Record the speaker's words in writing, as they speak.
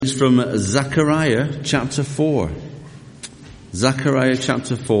from Zechariah chapter 4. Zechariah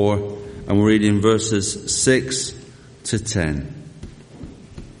chapter 4, and we're reading verses 6 to 10.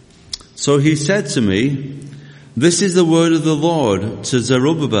 So he said to me, "This is the word of the Lord to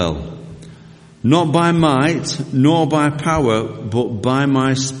Zerubbabel. Not by might, nor by power, but by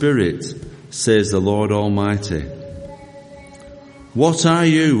my Spirit, says the Lord Almighty. What are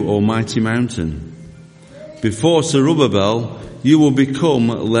you, O mighty mountain? Before Zerubbabel, you will become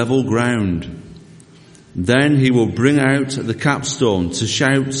level ground. Then he will bring out the capstone to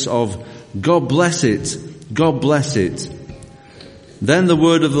shouts of, 'God bless it, God bless it.' Then the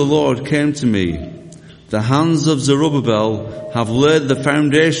word of the Lord came to me. The hands of Zerubbabel have laid the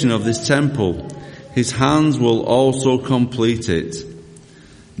foundation of this temple. His hands will also complete it.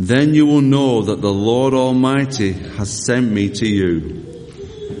 Then you will know that the Lord Almighty has sent me to you.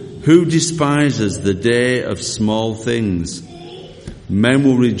 Who despises the day of small things? Men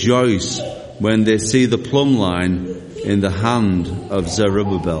will rejoice when they see the plumb line in the hand of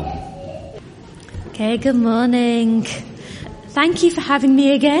Zerubbabel." Okay, good morning. Thank you for having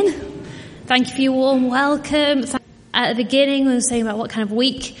me again. Thank you for your warm welcome. At the beginning, we were saying about what kind of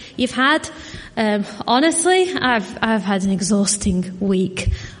week you've had. Honestly, I've had an exhausting week.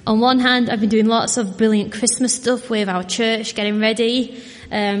 On one hand, I've been doing lots of brilliant Christmas stuff with our church, getting ready.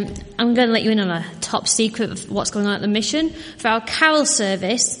 I'm going to let you in on a top secret of what's going on at the mission. For our carol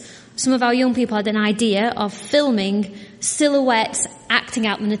service, some of our young people had an idea of filming silhouettes acting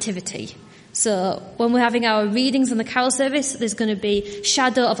out the nativity. So when we're having our readings on the carol service, there's going to be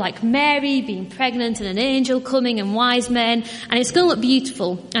shadow of like Mary being pregnant and an angel coming and wise men, and it's going to look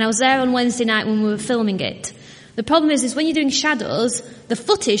beautiful. And I was there on Wednesday night when we were filming it. The problem is when you're doing shadows, the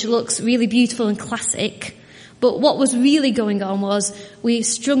footage looks really beautiful and classic. But what was really going on was we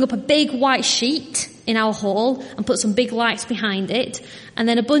strung up a big white sheet in our hall and put some big lights behind it. And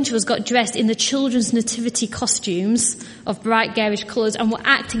then a bunch of us got dressed in the children's nativity costumes of bright garish colours and were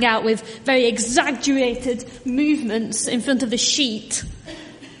acting out with very exaggerated movements in front of the sheet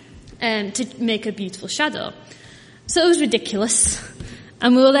to make a beautiful shadow. So it was ridiculous.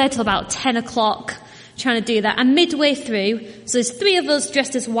 And we were there till about 10 o'clock trying to do that. And midway through, so there's 3 of us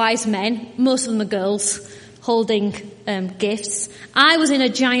dressed as wise men, most of them are girls, holding gifts. I was in a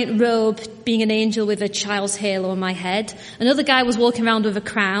giant robe, being an angel with a child's halo on my head. Another guy was walking around with a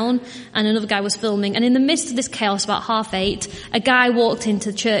crown, and another guy was filming. And in the midst of this chaos, about 8:30, a guy walked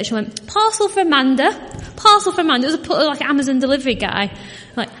into church and went, "Parcel for Amanda, parcel for Amanda." It was like an Amazon delivery guy.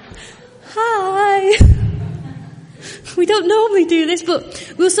 Like, "Hi." We don't normally do this,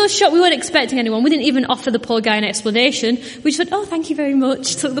 but we were so shocked we weren't expecting anyone. We didn't even offer the poor guy an explanation. We just went, "Oh, thank you very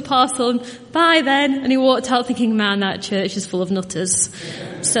much," took the parcel and bye then. And he walked out thinking, man, that church is full of nutters.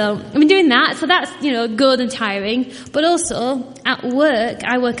 So I've been doing that. So that's, good and tiring. But also at work,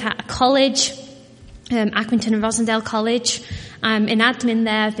 I work at a college, Accrington and Rosendale College. I'm in admin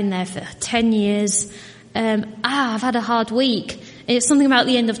there. I've been there for 10 years. I've had a hard week. It's something about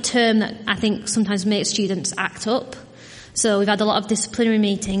the end of term that I think sometimes makes students act up. So we've had a lot of disciplinary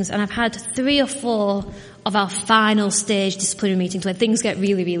meetings, and I've had 3 or 4 of our final stage disciplinary meetings where things get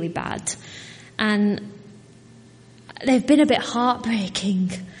really, really bad. And they've been a bit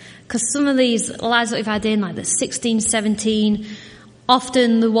heartbreaking, because some of these lads that we've had in, like the 16, 17,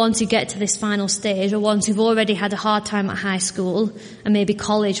 often the ones who get to this final stage are ones who've already had a hard time at high school, and maybe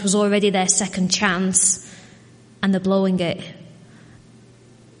college was already their second chance, and they're blowing it.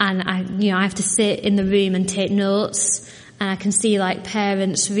 And I have to sit in the room and take notes, and I can see like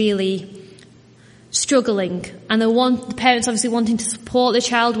parents really struggling, and the parents obviously wanting to support the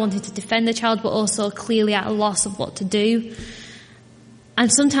child, wanting to defend the child, but also clearly at a loss of what to do.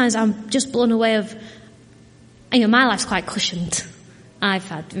 And sometimes I'm just blown away of, my life's quite cushioned. I've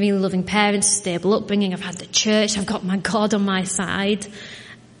had really loving parents, stable upbringing, I've had the church, I've got my God on my side.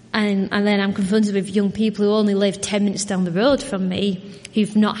 And then I'm confronted with young people who only live 10 minutes down the road from me,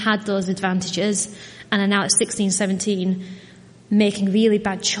 who've not had those advantages, and are now at 16, 17, making really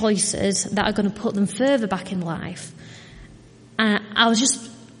bad choices that are going to put them further back in life. And I was just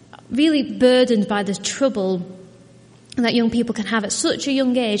really burdened by the trouble that young people can have at such a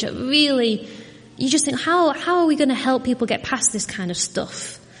young age. That really, you just think, how are we going to help people get past this kind of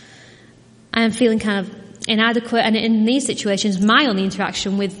stuff? I am feeling kind of inadequate, and in these situations, my only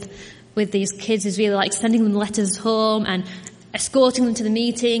interaction with these kids is really like sending them letters home and escorting them to the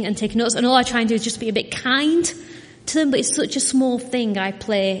meeting and taking notes, and all I try and do is just be a bit kind to them, but it's such a small thing I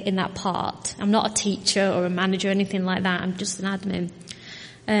play in that part. I'm not a teacher or a manager or anything like that, I'm just an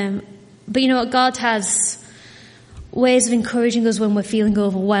admin. But you know what, God has ways of encouraging us when we're feeling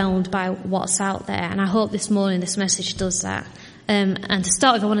overwhelmed by what's out there, and I hope this morning this message does that. And to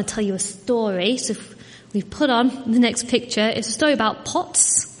start with, I want to tell you a story. So if we put on the next picture, it's a story about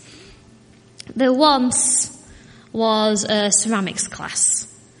pots. There once was a ceramics class.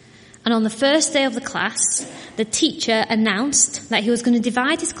 And on the first day of the class, the teacher announced that he was going to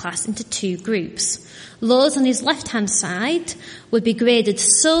divide his class into 2 groups. Those on his left-hand side would be graded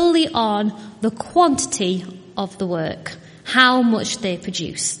solely on the quantity of the work, how much they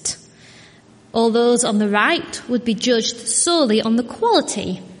produced. All those on the right would be judged solely on the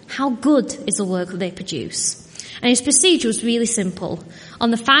quality, how good is the work that they produce. And his procedure was really simple.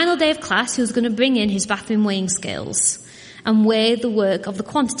 On the final day of class, he was going to bring in his bathroom weighing scales and weigh the work of the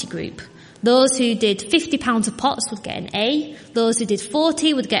quantity group. Those who did 50 pounds of pots would get an A, those who did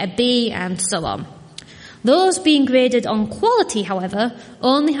 40 would get a B, and so on. Those being graded on quality, however,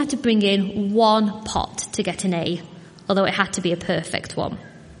 only had to bring in 1 pot to get an A, although it had to be a perfect one.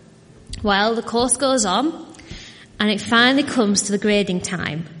 Well, the course goes on, and it finally comes to the grading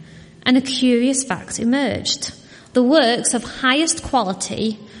time, and a curious fact emerged. The works of highest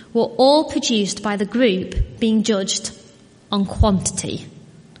quality were all produced by the group being judged on quantity.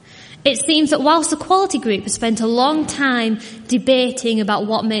 It seems that whilst the quality group has spent a long time debating about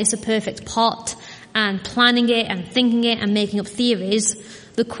what makes a perfect pot and planning it and thinking it and making up theories,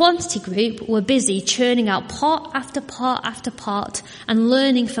 the quantity group were busy churning out pot after pot after pot and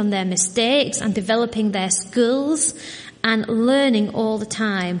learning from their mistakes and developing their skills and learning all the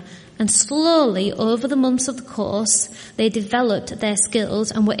time. And slowly, over the months of the course, they developed their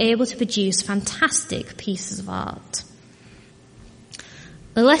skills and were able to produce fantastic pieces of art.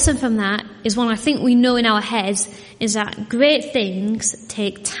 The lesson from that is one I think we know in our heads, is that great things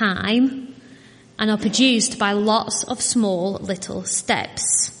take time and are produced by lots of small little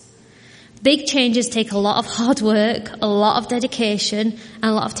steps. Big changes take a lot of hard work, a lot of dedication, and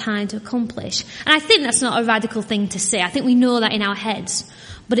a lot of time to accomplish. And I think that's not a radical thing to say. I think we know that in our heads.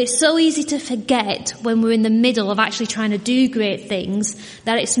 But it's so easy to forget when we're in the middle of actually trying to do great things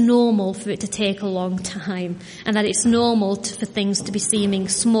that it's normal for it to take a long time, and that it's normal for things to be seeming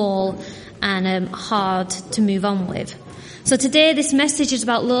small and hard to move on with. So today this message is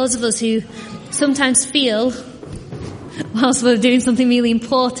about those of us who sometimes feel, whilst we're doing something really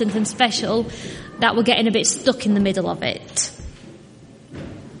important and special, that we're getting a bit stuck in the middle of it.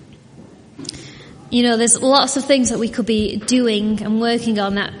 You know, there's lots of things that we could be doing and working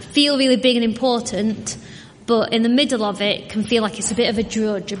on that feel really big and important, but in the middle of it can feel like it's a bit of a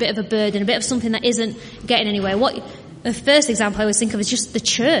drudge, a bit of a burden, a bit of something that isn't getting anywhere. The first example I always think of is just the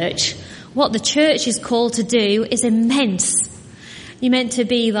church. What the church is called to do is immense. You're meant to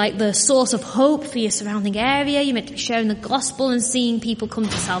be like the source of hope for your surrounding area. You're meant to be sharing the gospel and seeing people come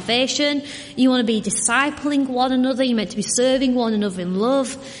to salvation. You want to be discipling one another. You're meant to be serving one another in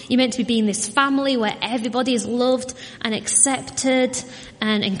love. You're meant to be being this family where everybody is loved and accepted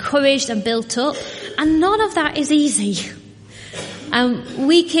and encouraged and built up. And none of that is easy.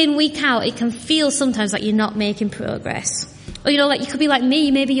 Week in, week out, it can feel sometimes like you're not making progress. Or, you know, like you could be like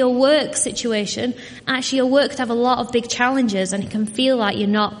me, maybe your work situation, actually your work could have a lot of big challenges and it can feel like you're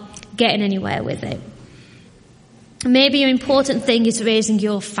not getting anywhere with it. Maybe your important thing is raising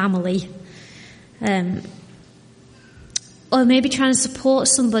your family. Or maybe trying to support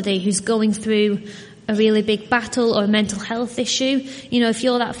somebody who's going through a really big battle or a mental health issue. You know, if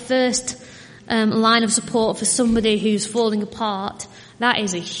you're that first line of support for somebody who's falling apart, that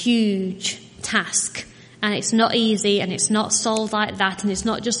is a huge task. And it's not easy, and it's not solved like that, and it's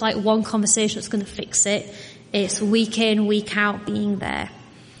not just like one conversation that's going to fix it. It's week in, week out being there.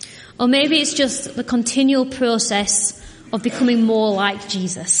 Or maybe it's just the continual process of becoming more like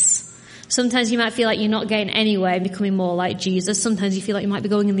Jesus. Sometimes you might feel like you're not getting anywhere in becoming more like Jesus. Sometimes you feel like you might be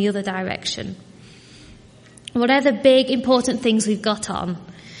going in the other direction. Whatever big, important things we've got on,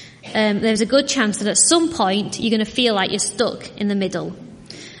 there's a good chance that at some point you're going to feel like you're stuck in the middle.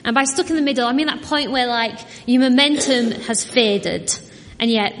 And by stuck in the middle, I mean that point where like your momentum has faded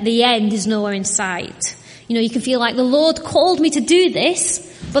and yet the end is nowhere in sight. You know, you can feel like the Lord called me to do this,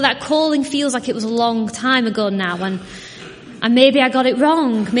 but that calling feels like it was a long time ago now, and maybe I got it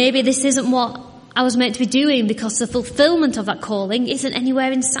wrong. Maybe this isn't what I was meant to be doing because the fulfillment of that calling isn't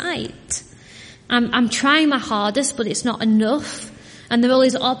anywhere in sight. I'm trying my hardest, but it's not enough. And there are all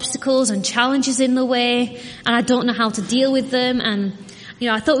these obstacles and challenges in the way, and I don't know how to deal with them. And you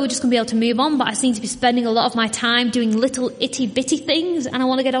know, I thought we were just going to be able to move on, but I seem to be spending a lot of my time doing little itty-bitty things, and I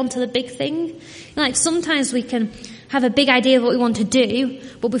want to get on to the big thing. You know, like sometimes we can have a big idea of what we want to do,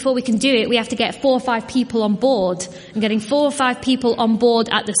 but before we can do it, we have to get 4 or 5 people on board. And getting 4 or 5 people on board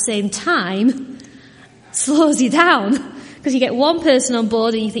at the same time slows you down. Because you get one person on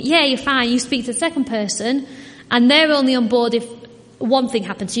board and you think, yeah, you're fine. You speak to the second person, and they're only on board if one thing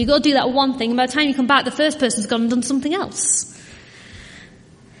happens. So you go do that one thing, and by the time you come back, the first person's gone and done something else.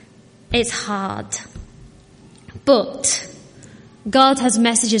 It's hard. But God has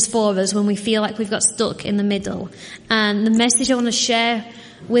messages for us when we feel like we've got stuck in the middle. And the message I want to share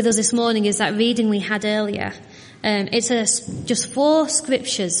with us this morning is that reading we had earlier. It's just 4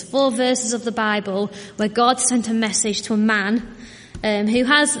 scriptures, 4 verses of the Bible where God sent a message to a man who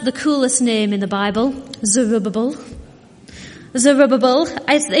has the coolest name in the Bible, Zerubbabel. Zerubbabel,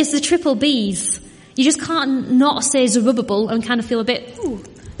 it's the triple B's. You just can't not say Zerubbabel and kind of feel a bit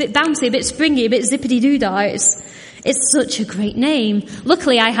bouncy, a bit springy, a bit zippity-doo-dah. It's such a great name.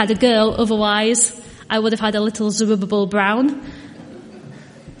 Luckily I had a girl, otherwise I would have had a little Zerubbabel Brown.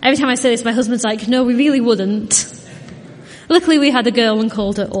 Every time I say this, my husband's like, no, we really wouldn't. Luckily we had a girl and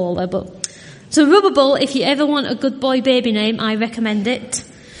called her Orla, but Zerubbabel, if you ever want a good boy baby name, I recommend it.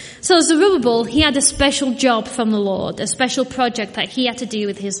 So Zerubbabel, he had a special job from the Lord, a special project that he had to do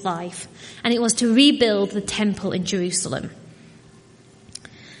with his life, and it was to rebuild the temple in Jerusalem.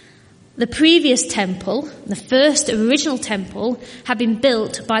 The previous temple, the first original temple, had been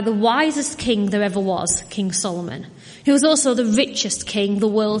built by the wisest king there ever was, King Solomon, who was also the richest king the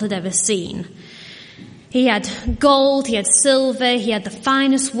world had ever seen. He had gold, he had silver, he had the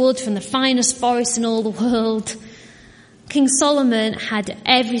finest wood from the finest forests in all the world. King Solomon had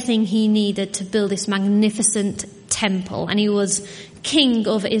everything he needed to build this magnificent temple, and he was king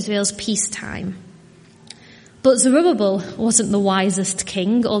over Israel's peacetime. But Zerubbabel wasn't the wisest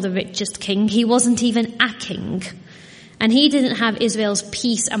king or the richest king. He wasn't even a king. And he didn't have Israel's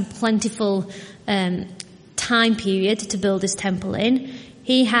peace and plentiful time period to build his temple in.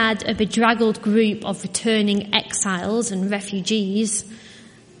 He had a bedraggled group of returning exiles and refugees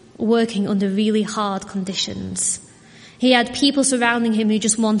working under really hard conditions. He had people surrounding him who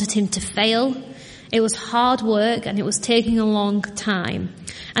just wanted him to fail. It was hard work and it was taking a long time.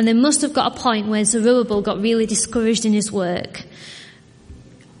 And there must have got a point where Zerubbabel got really discouraged in his work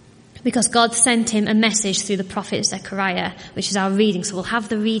because God sent him a message through the prophet Zechariah, which is our reading. So we'll have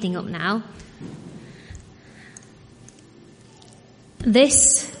the reading up now.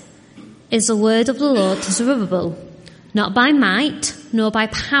 This is the word of the Lord to Zerubbabel. Not by might, nor by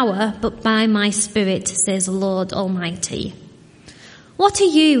power, but by my spirit, says the Lord Almighty. What are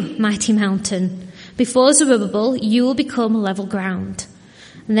you, mighty mountain? Before Zerubbabel, you will become level ground.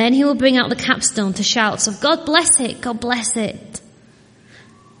 And then he will bring out the capstone to shouts of, God bless it, God bless it.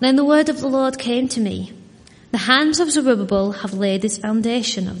 Then the word of the Lord came to me. The hands of Zerubbabel have laid this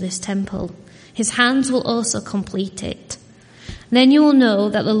foundation of this temple. His hands will also complete it. Then you will know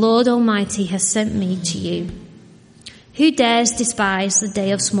that the Lord Almighty has sent me to you. Who dares despise the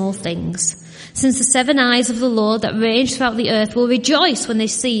day of small things? Since the 7 eyes of the Lord that range throughout the earth will rejoice when they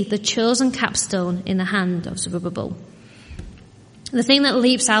see the chosen capstone in the hand of Zerubbabel. The thing that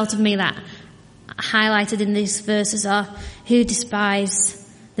leaps out of me that highlighted in these verses are, who despise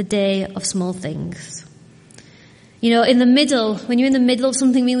the day of small things? You know, when you're in the middle of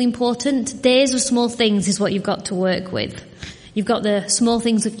something really important, days of small things is what you've got to work with. You've got the small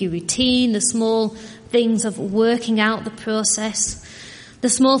things of your routine, the small things of working out the process, the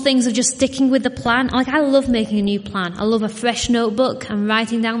small things of just sticking with the plan. Like, I love making a new plan. I love a fresh notebook and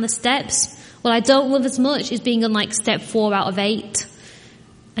writing down the steps. What I don't love as much is being on like step 4 out of 8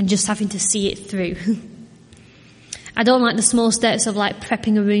 and just having to see it through. I don't like the small steps of like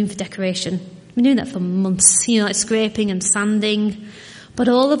prepping a room for decoration. I've been doing that for months, like scraping and sanding. But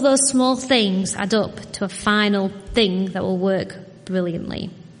all of those small things add up to a final thing that will work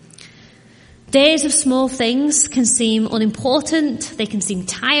brilliantly. Days of small things can seem unimportant, they can seem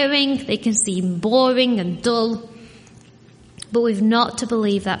tiring, they can seem boring and dull. But we've not to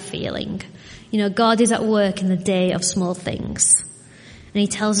believe that feeling. God is at work in the day of small things. And he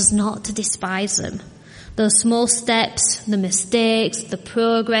tells us not to despise them. Those small steps, the mistakes, the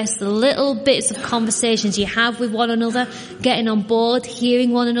progress, the little bits of conversations you have with one another, getting on board,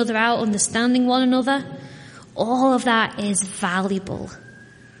 hearing one another out, understanding one another, all of that is valuable.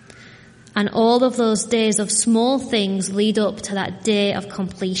 And all of those days of small things lead up to that day of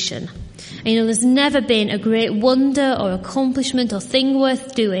completion. And there's never been a great wonder or accomplishment or thing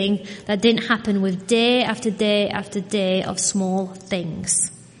worth doing that didn't happen with day after day after day of small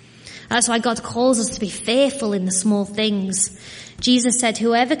things. That's why God calls us to be faithful in the small things. Jesus said,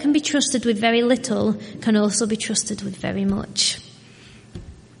 whoever can be trusted with very little can also be trusted with very much.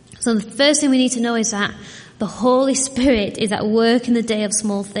 So the first thing we need to know is that the Holy Spirit is at work in the day of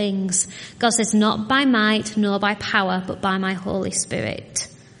small things. God says, not by might nor by power, but by my Holy Spirit.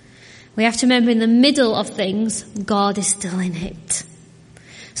 We have to remember in the middle of things, God is still in it.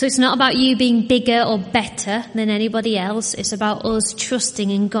 So it's not about you being bigger or better than anybody else. It's about us trusting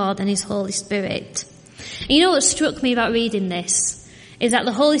in God and His Holy Spirit. And you know what struck me about reading this is that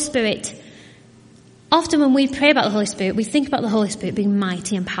the Holy Spirit, often when we pray about the Holy Spirit, we think about the Holy Spirit being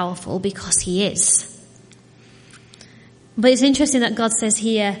mighty and powerful because He is. But it's interesting that God says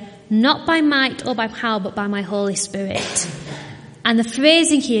here, not by might or by power, but by my Holy Spirit. And the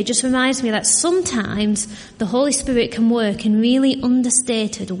phrasing here just reminds me that sometimes the Holy Spirit can work in really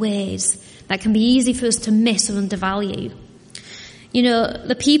understated ways that can be easy for us to miss or undervalue. You know,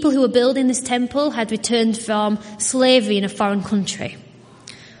 the people who were building this temple had returned from slavery in a foreign country.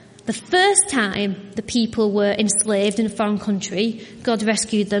 The first time the people were enslaved in a foreign country, God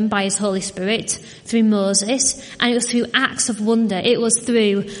rescued them by His Holy Spirit through Moses, and it was through acts of wonder. It was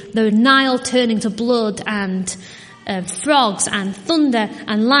through the Nile turning to blood and frogs and thunder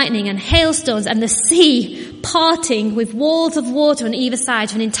and lightning and hailstones and the sea parting with walls of water on either side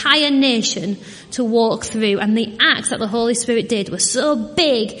for an entire nation to walk through. And the acts that the Holy Spirit did were so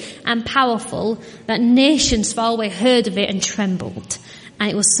big and powerful that nations far away heard of it and trembled. And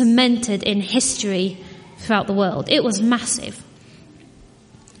it was cemented in history throughout the world. It was massive.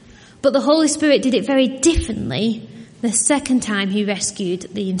 But the Holy Spirit did it very differently the second time He rescued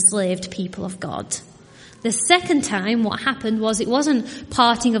the enslaved people of God. The second time what happened was it wasn't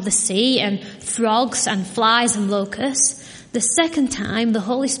parting of the sea and frogs and flies and locusts. The second time the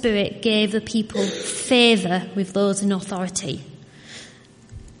Holy Spirit gave the people favour with those in authority.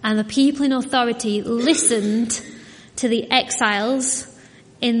 And the people in authority listened to the exiles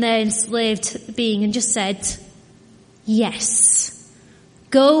in their enslaved being and just said, yes,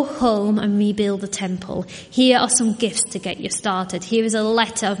 go home and rebuild the temple. Here are some gifts to get you started. Here is a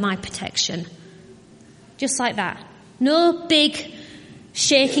letter of my protection. Just like that. No big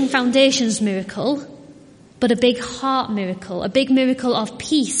shaking foundations miracle, but a big heart miracle, a big miracle of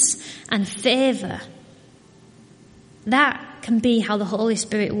peace and favour. That can be how the Holy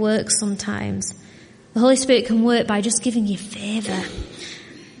Spirit works sometimes. The Holy Spirit can work by just giving you favour.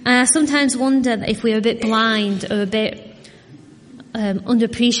 And I sometimes wonder that if we're a bit blind or a bit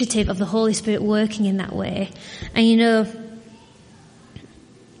underappreciative of the Holy Spirit working in that way. And you know,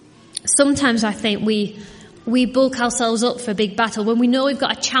 sometimes I think we bulk ourselves up for a big battle when we know we've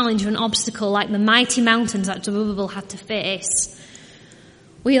got a challenge or an obstacle like the mighty mountains that Zerubbabel had to face.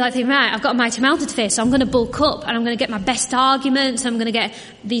 We like think, right, I've got a mighty mountain to face, so I'm going to bulk up and I'm going to get my best arguments. I'm going to get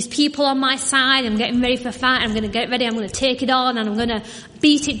these people on my side. I'm getting ready for a fight. I'm going to get ready. I'm going to take it on and I'm going to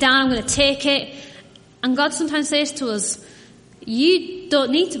beat it down. I'm going to take it. And God sometimes says to us, you don't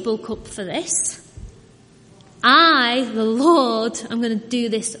need to bulk up for this. I, the Lord, I'm going to do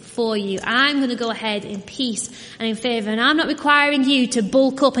this for you. I'm going to go ahead in peace and in favour. And I'm not requiring you to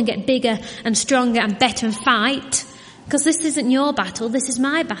bulk up and get bigger and stronger and better and fight. Because this isn't your battle, this is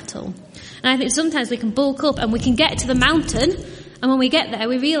my battle. And I think sometimes we can bulk up and we can get to the mountain, and when we get there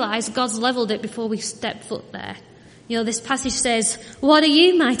we realise God's levelled it before we step foot there. You know, this passage says, what are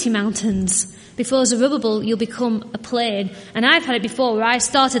you, mighty mountains? Before Zerubbabel you'll become a plain. And I've had it before where I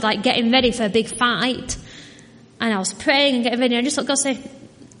started like getting ready for a big fight, and I was praying and getting ready, and I just thought God say,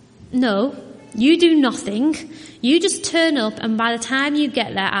 no, you do nothing. You just turn up, and by the time you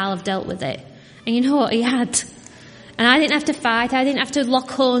get there I'll have dealt with it. And you know what? He had. And I didn't have to fight, I didn't have to lock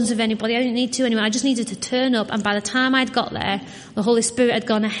horns with anybody, I didn't need to anymore, I just needed to turn up, and by the time I'd got there, the Holy Spirit had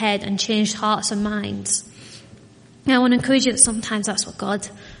gone ahead and changed hearts and minds. And I want to encourage you that sometimes that's what God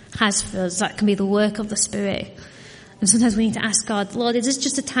has for us, that can be the work of the Spirit. And sometimes we need to ask God, Lord, is this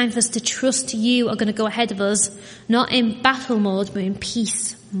just a time for us to trust you are going to go ahead of us, not in battle mode, but in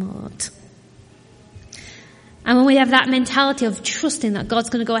peace mode. And when we have that mentality of trusting that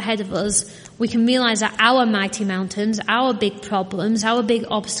God's going to go ahead of us, we can realise that our mighty mountains, our big problems, our big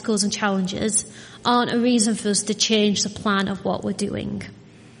obstacles and challenges aren't a reason for us to change the plan of what we're doing.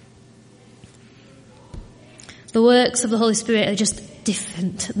 The works of the Holy Spirit are just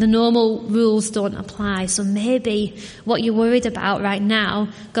different. The normal rules don't apply. So maybe what you're worried about right now,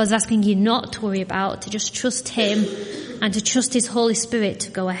 God's asking you not to worry about, to just trust Him and to trust His Holy Spirit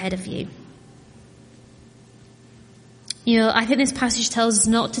to go ahead of you. You know, I think this passage tells us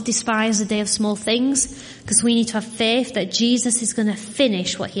not to despise the day of small things, because we need to have faith that Jesus is going to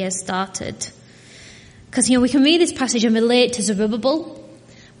finish what He has started. Because, you know, we can read this passage and relate to Zerubbabel,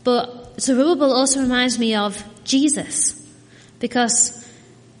 but Zerubbabel also reminds me of Jesus. Because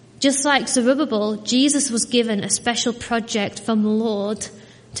just like Zerubbabel, Jesus was given a special project from the Lord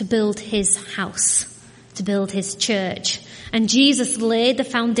to build His house, to build His church. And Jesus laid the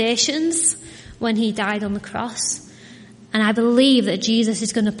foundations when He died on the cross. And I believe that Jesus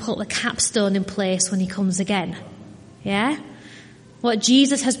is going to put the capstone in place when He comes again. Yeah? What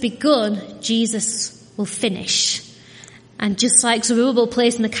Jesus has begun, Jesus will finish. And just like Zerubbabel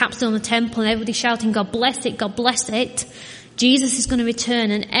placing the capstone on the temple and everybody shouting, God bless it, Jesus is going to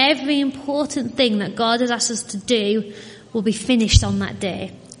return, and every important thing that God has asked us to do will be finished on that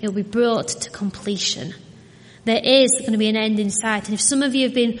day. It will be brought to completion. There is going to be an end in sight. And if some of you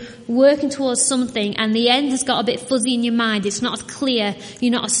have been working towards something and the end has got a bit fuzzy in your mind, it's not as clear,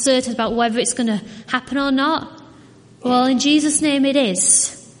 you're not as certain about whether it's going to happen or not, well, in Jesus' name it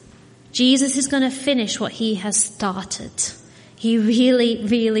is. Jesus is going to finish what he has started. He really,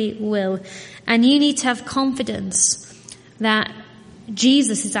 really will. And you need to have confidence that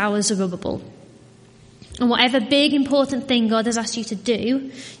Jesus is our Zerubbabel. And whatever big, important thing God has asked you to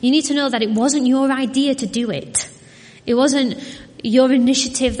do, you need to know that it wasn't your idea to do it. It wasn't your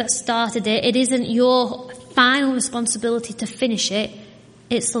initiative that started it. It isn't your final responsibility to finish it.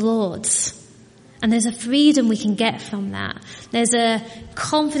 It's the Lord's. And there's a freedom we can get from that. There's a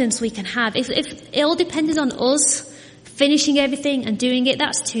confidence we can have. If it all depended on us finishing everything and doing it,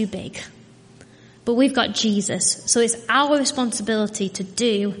 that's too big. But we've got Jesus. So it's our responsibility to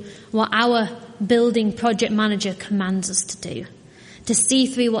do what our building project manager commands us to do. To see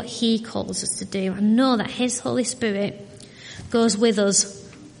through what he calls us to do. And know that his Holy Spirit goes with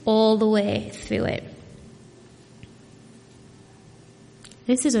us all the way through it.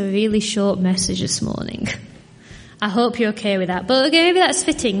 This is a really short message this morning. I hope you're okay with that. But maybe that's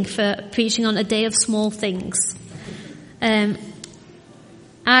fitting for preaching on a day of small things. I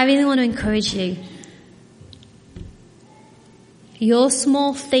really want to encourage you. Your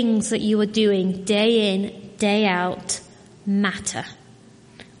small things that you are doing day in, day out matter.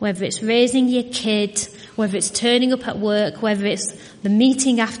 Whether it's raising your kid, whether it's turning up at work, whether it's the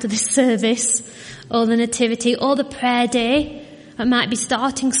meeting after the service, or the nativity, or the prayer day. It might be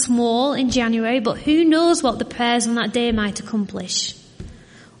starting small in January, but who knows what the prayers on that day might accomplish.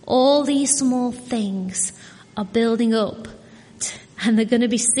 All these small things are building up, and they're going to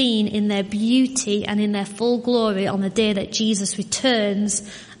be seen in their beauty and in their full glory on the day that Jesus returns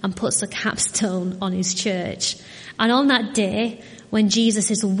and puts the capstone on his church. And on that day, when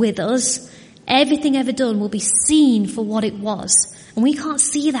Jesus is with us, everything ever done will be seen for what it was. And we can't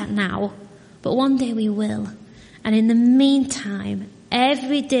see that now, but one day we will. And in the meantime,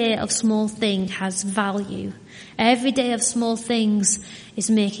 every day of small thing has value. Every day of small things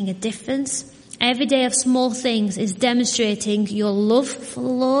is making a difference. Every day of small things is demonstrating your love for the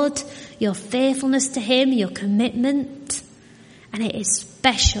Lord, your faithfulness to him, your commitment. And it is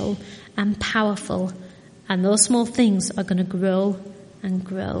special and powerful. And those small things are going to grow and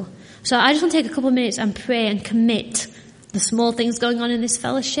grow. So I just want to take a couple of minutes and pray and commit the small things going on in this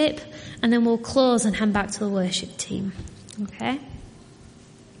fellowship. And then we'll close and hand back to the worship team. Okay?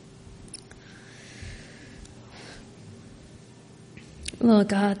 Lord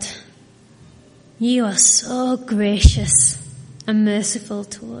God, you are so gracious and merciful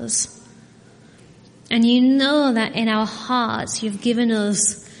to us. And you know that in our hearts you've given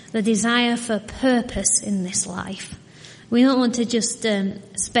us the desire for purpose in this life. We don't want to just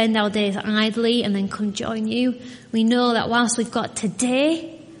spend our days idly and then come join you. We know that whilst we've got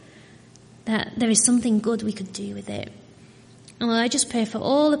today, that there is something good we could do with it. And Lord, I just pray for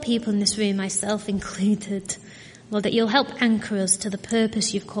all the people in this room, myself included, Lord, that you'll help anchor us to the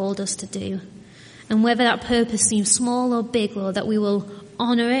purpose you've called us to do. And whether that purpose seems small or big, Lord, that we will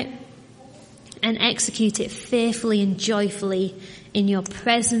honour it and execute it faithfully and joyfully in your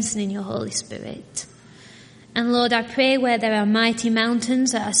presence and in your Holy Spirit. And Lord, I pray where there are mighty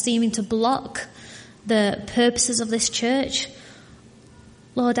mountains that are seeming to block the purposes of this church,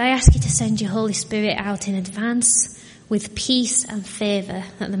 Lord, I ask you to send your Holy Spirit out in advance with peace and favour,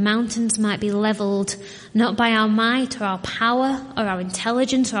 that the mountains might be levelled not by our might or our power or our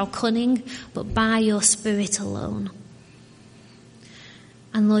intelligence or our cunning, but by your Spirit alone.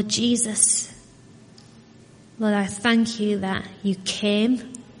 And Lord Jesus, Lord, I thank you that you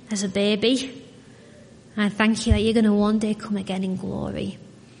came as a baby. I thank you that you're going to one day come again in glory.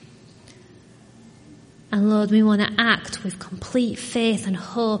 And Lord, we want to act with complete faith and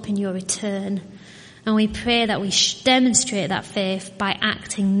hope in your return. And we pray that we demonstrate that faith by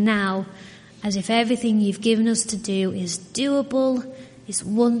acting now as if everything you've given us to do is doable, is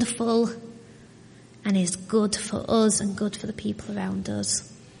wonderful, and is good for us and good for the people around us.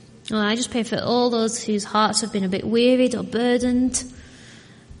 Lord, I just pray for all those whose hearts have been a bit wearied or burdened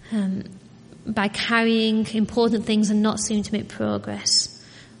by carrying important things and not seeming to make progress.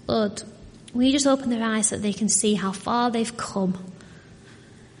 Lord, will you just open their eyes so that they can see how far they've come?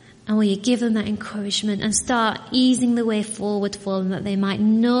 And will you give them that encouragement and start easing the way forward for them, that they might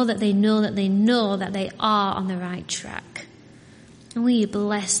know that they know that they know that they are on the right track. And will you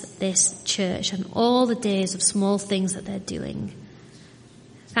bless this church and all the days of small things that they're doing.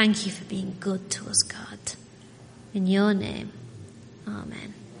 Thank you for being good to us, God. In your name,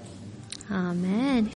 amen. Amen.